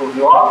onto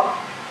V1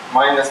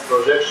 minus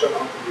projection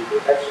onto V2.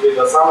 Actually,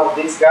 the sum of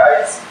these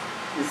guys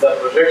is the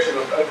projection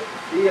of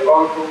x3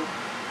 onto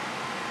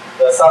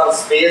the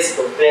subspace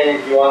containing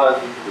V1 and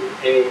V2 in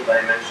any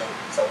dimension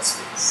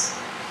subspace.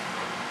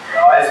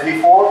 Now, as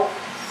before,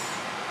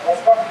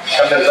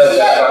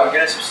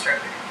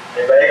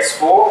 يبقى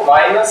x4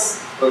 minus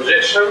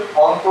projection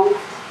onto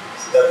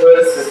the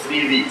first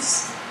 3 V's.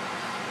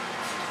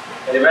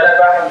 خلي بالك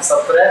بقى احنا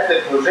بنسبتراكت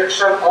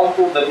البروجيكشن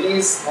onto the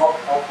V's not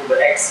onto the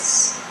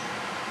X's.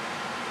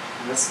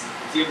 الناس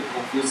كتير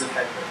بتكونفيوز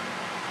الحته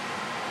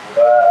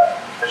دي.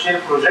 بشيل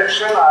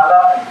البروجيكشن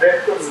على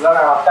الفيكتورز اللي انا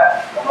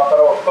عملتها لما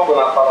طلعوا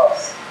اورتوجونال خلاص.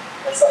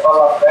 بس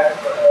اطلع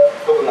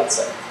اورتوجونال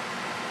سيت.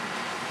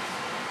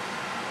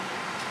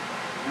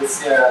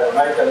 This is a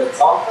numerical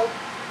example.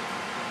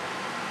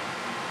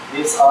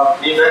 These are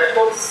 3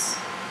 vectors.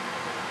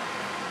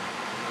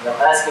 And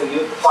I'm asking you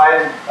to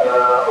find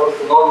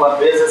orthonormal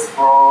basis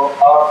for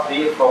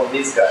R3 from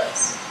these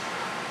guys.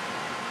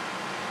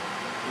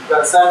 You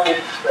can simply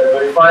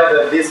verify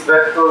that these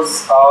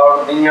vectors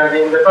are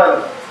linearly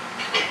independent.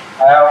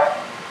 How?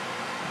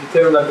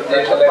 Determinant of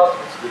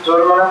the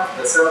Determinant,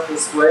 the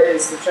simplest way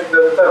is to check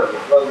the determinant,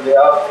 because there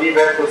are 3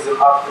 vectors in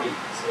R3.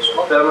 So the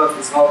determinant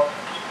is not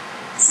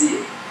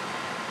 0.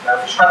 ما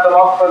فيش حد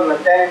أكتر من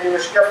الثاني دي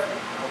مش كافية.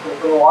 ممكن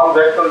يكون one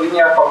vector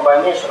linear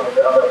combination of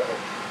the other two.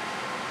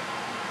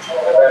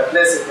 يبقى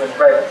implicit مش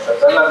باين، مش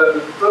هتعمل ده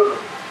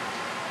بالdeterminant.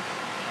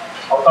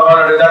 أو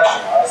طبعا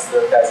reduction، عايز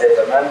ترجع زي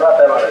زمان بقى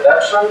تعمل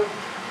reduction.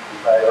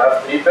 يبقى you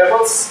have 3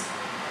 pivots.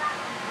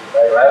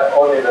 You have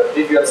only the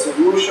trivial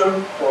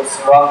solution for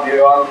C1,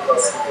 V1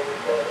 plus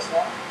C2.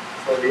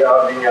 So they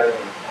are linear.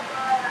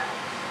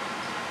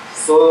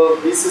 So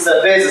this is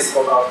a basis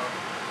for R.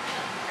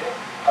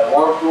 I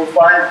want to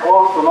find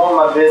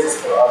orthonormal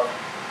basis for R.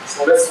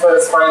 So let's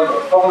first find the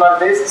orthogonal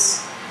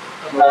basis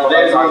and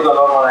then do the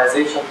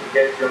normalization to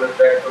get unit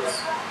vectors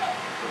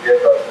to get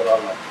the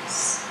orthogonal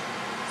basis.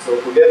 So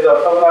to get the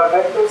orthogonal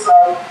vectors,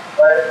 I'm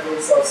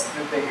doing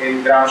substituting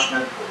in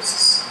Gram-Schmidt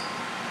process.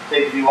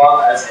 Take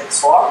V1 as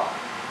x1,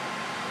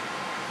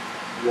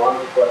 V1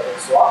 equal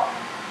x1,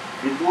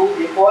 V2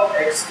 equal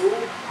x2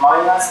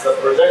 minus the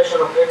projection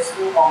of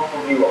x2 onto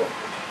V1.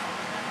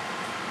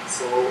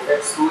 So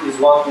x2 is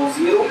 1, 2,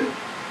 0,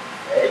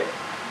 okay.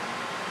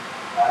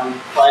 And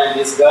find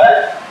this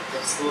guy,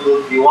 x2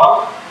 dot V1,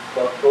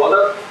 dot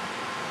product,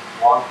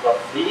 1 plus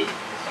 3,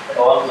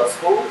 1 plus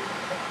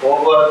 2,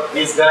 over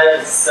this guy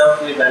is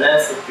simply the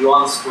length of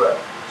V1 squared,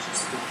 which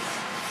is 2.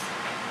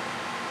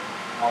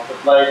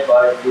 Multiplied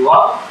by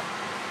V1,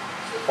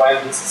 so find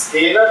this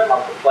scalar,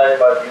 multiplied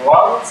by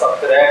V1,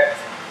 subtract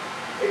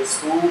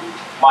x2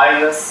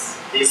 minus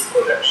this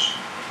projection.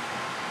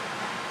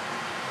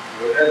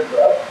 You will end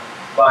up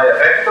by a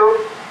vector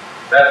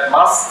that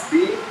must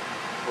be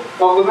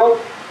orthogonal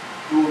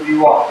to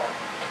V1.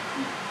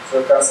 So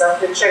you can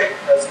simply check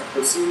as you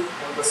proceed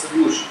in the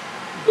solution.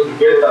 To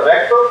get a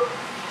vector,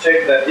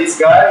 check that this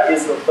guy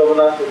is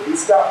orthogonal to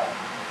this guy.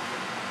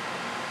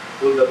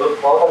 Put the dot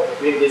product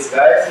between these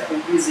guys, it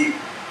will be 0.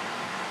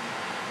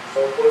 So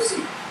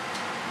proceed.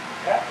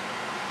 Okay.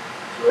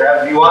 So we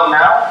have V1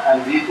 now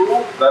and V2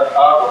 that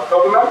are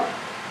orthogonal,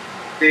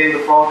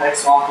 obtained from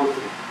x1 to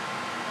 3.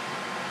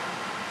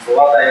 So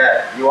what I have,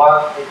 V1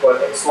 equal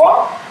x1,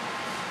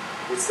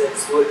 this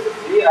x2 equal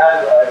 3,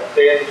 and I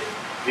obtain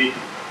V2.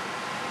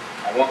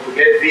 I want to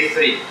get V3,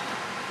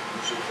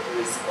 which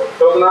is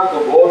orthogonal to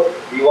both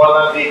V1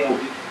 and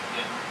V2.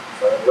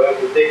 So I'm going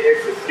to take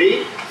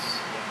x3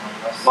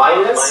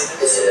 minus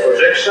the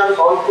projection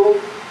onto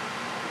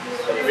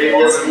the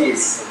previous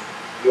V's,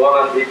 V1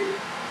 and V2.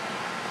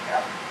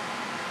 Yeah.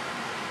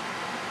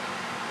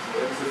 So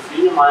x3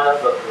 minus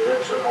the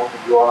projection onto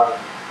V1 and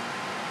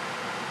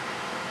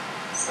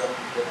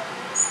V2.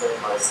 Step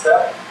by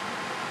step.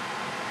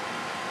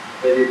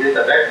 Validate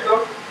a vector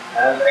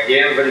and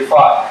again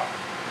verify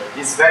that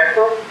this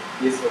vector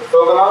is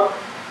orthogonal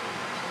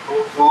to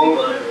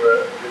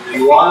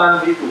V1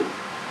 and V2.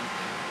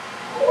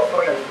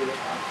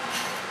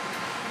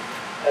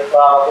 If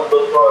I put the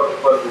product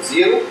equal to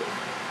 0,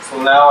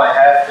 so now I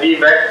have 3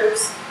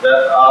 vectors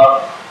that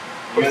are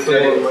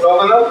mutually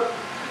orthogonal.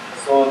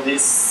 So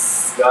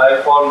this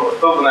guy forms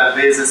orthogonal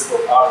basis for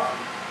R3.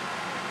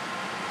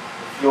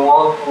 If you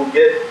want to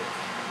get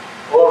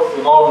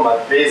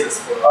orthonormal basis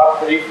for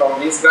R3 from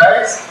these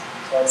guys,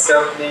 so I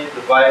simply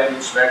divide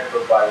each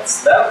vector by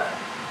its length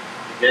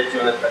to get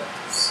unit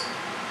vectors.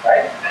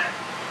 Right?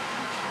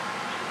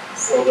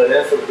 So the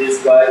length of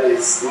this guy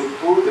is root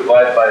 2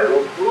 divided by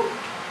root 2.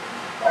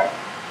 Right?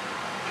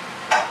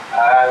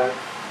 And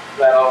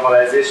the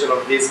normalization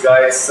of this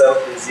guy is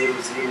simply 0,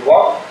 0,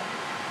 1.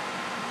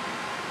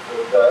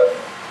 For the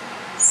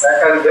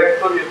second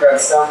vector, you can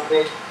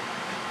simply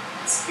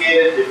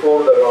scale it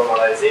before the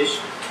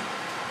normalization.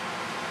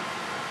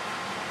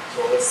 So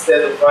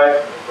instead of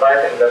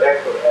writing the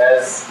vector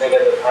as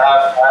negative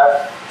half,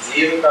 half,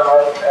 0, you can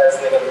write it as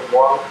negative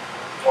 1,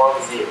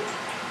 1, 0.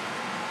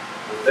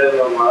 And then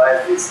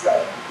normalize this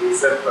guy. We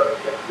simple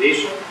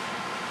calculation.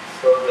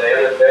 So the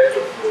unit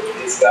vector for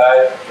this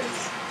guy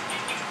is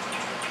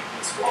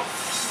this one.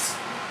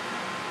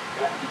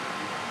 Okay.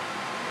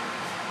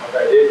 What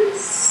I did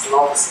is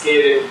not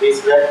scaling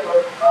this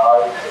vector. I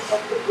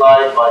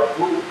multiplied by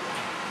 2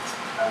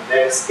 and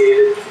then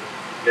scale it to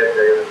get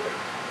the unit vector.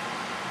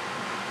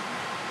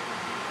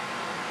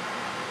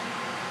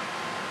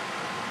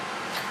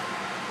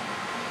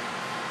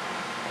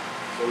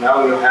 So now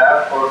you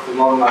have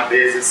orthonormal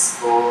basis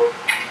for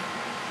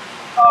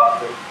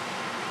R3.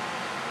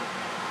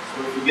 So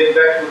if you get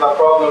back to the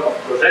problem of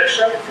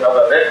projection, if you have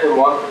a vector you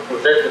want to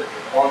project it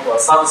onto a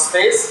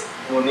subspace,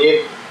 you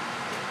need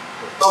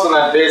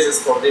orthogonal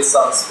basis for this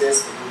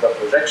subspace to do the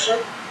projection.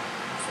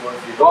 So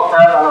if you don't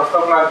have an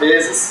orthogonal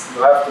basis,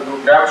 you have to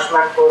do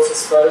Gram-Schmidt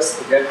process first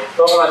to get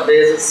orthogonal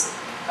basis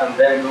and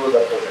then do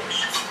the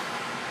projection.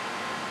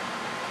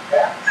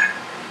 Okay?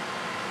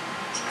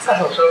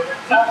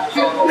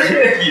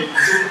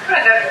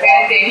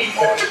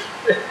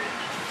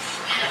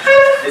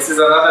 This is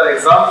another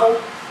example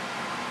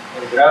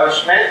in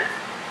Gram-Schmidt.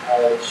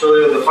 I'll show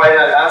you the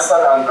final answer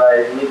and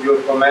I need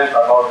your comment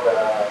about the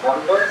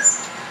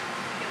numbers.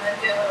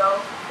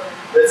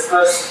 Let's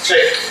first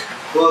check.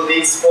 Will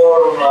these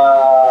form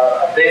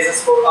a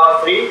basis for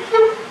R3?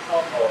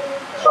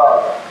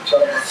 Inshallah.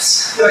 Check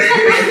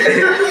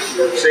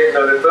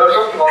the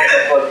recursion, not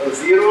equal to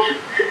 0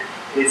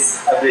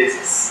 is a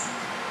basis.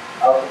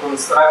 How to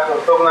construct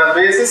orthogonal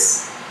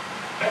basis?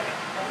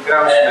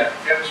 Gram-Schmidt.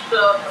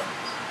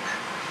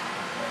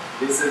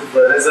 This is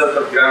the result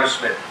of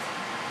Gram-Schmidt.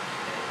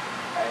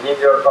 I need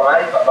your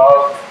comment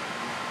about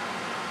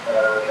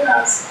the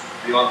answer.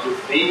 V1 to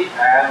 3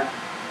 and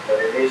the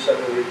relation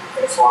with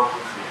x1 to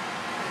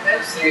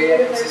 3.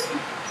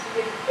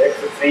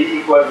 x3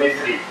 equal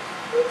v3.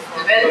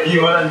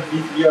 V1 and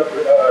V3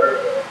 are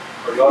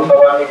v1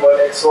 طبعا equal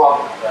x1.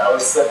 أو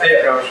السبب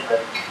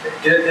Gram-Schmidt.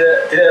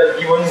 كده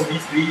V1 و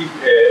V3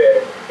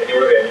 يعني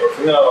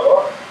واقفين على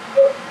بعض.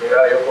 إيه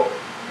رأيكم؟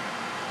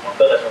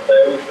 منطقة عشان ما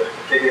تغيروش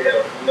كده كده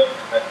واقفين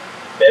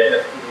لعبنا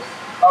في النص.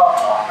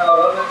 احنا لو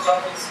قلنا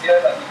اكس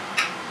زياده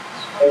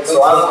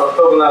x1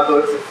 orthogonal to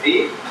x3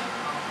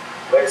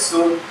 و x2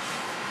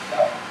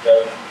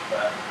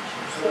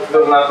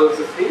 orthogonal to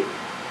x3.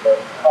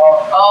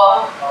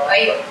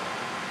 ايوه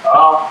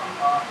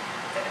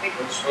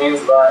which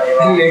means بقى ايه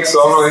بقى؟ إن X1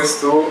 و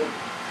X2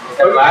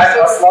 كان معاك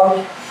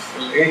اصلا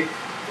الايه؟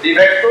 3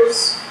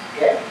 فيكتورز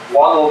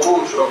 1 و 2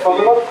 مش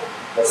orthogonal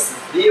بس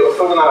 3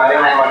 orthogonal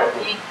عليهم هما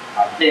الاثنين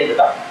على الاثنين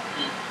بتاعهم.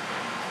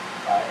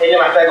 ايه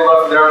اللي محتاجه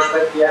بقى في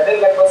Gram-Schmidt؟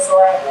 يعدل لك بس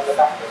واحد من اللي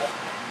تحت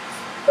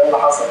ده اللي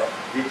حصل يعني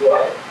دي 2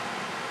 اهي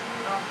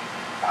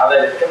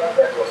عدلت كده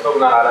بقت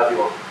orthogonal على دي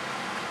 1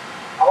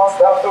 خلاص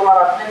ده orthogonal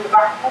على الاثنين اللي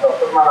تحت هذا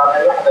orthogonal على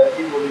اي واحده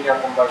اكيد ولينير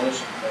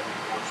كومباينيشن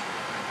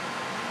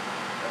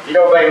دي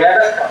لو باينه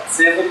لك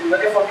هتسيب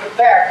الايفورت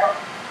بتاعك بقى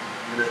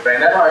مش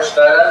باينه له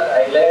هيشتغل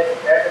هيلاقي في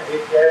الاخر دي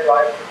فيها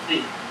لايف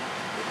 3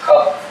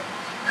 يتخط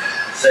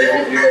زي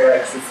فيديو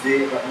اكس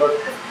 3 محمود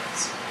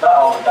لا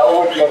هو ده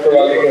اول ما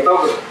تبقى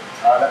orthogonal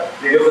لا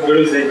بياخد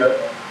باله ازاي بقى؟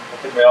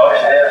 ما يقعدش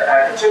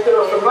هتتشكل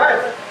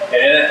orthogonal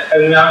يعني انا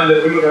قبل ما اعمل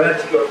ده كله كمان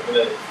هتشكل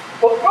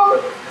orthogonal.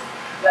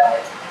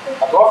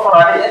 هتوفر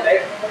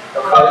عليه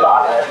الخلط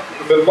على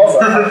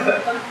بالبصر.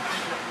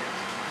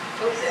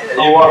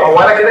 هو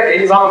انا كده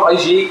كاني بعمل اي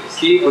جي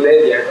كي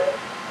جداد يعني.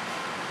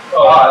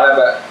 انا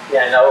بقى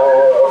يعني لو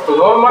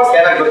اورثونورمال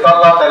كانك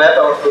بتطلع 3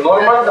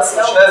 اورثونورمال بس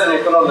مش لازم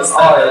يكونوا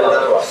الستايل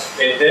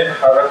يعني تاني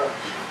حركه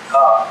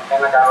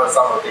كانك عامل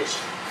سم روتيشن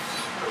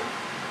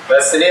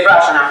بس ليه بقى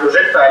عشان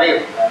هبروجكت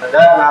عليهم لان ده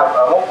انا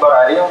هبقى مجبر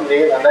عليهم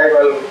ليه؟ لان ده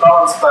يبقى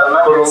الكولمز بتاع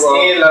الماتريكس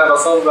ايه اللي انا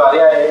بصب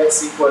عليها ايه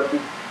اكس ايكوال بي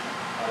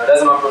انا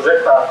لازم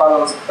ابروجكت على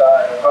الكولمز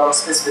بتاع الكولم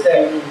سبيس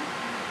بتاعي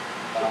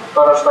انا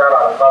مضطر اشتغل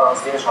على الكولمز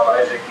دي مش على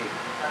اي جي كي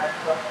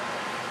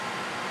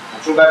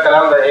نشوف بقى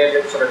الكلام ده ايه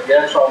الليكتشر الجاي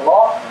ان شاء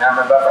الله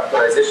نعمل بقى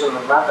فاكتورايزيشن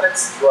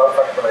للماتريكس جوه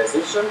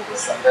الفاكتورايزيشن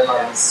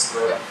نستخدمها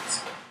للسكوير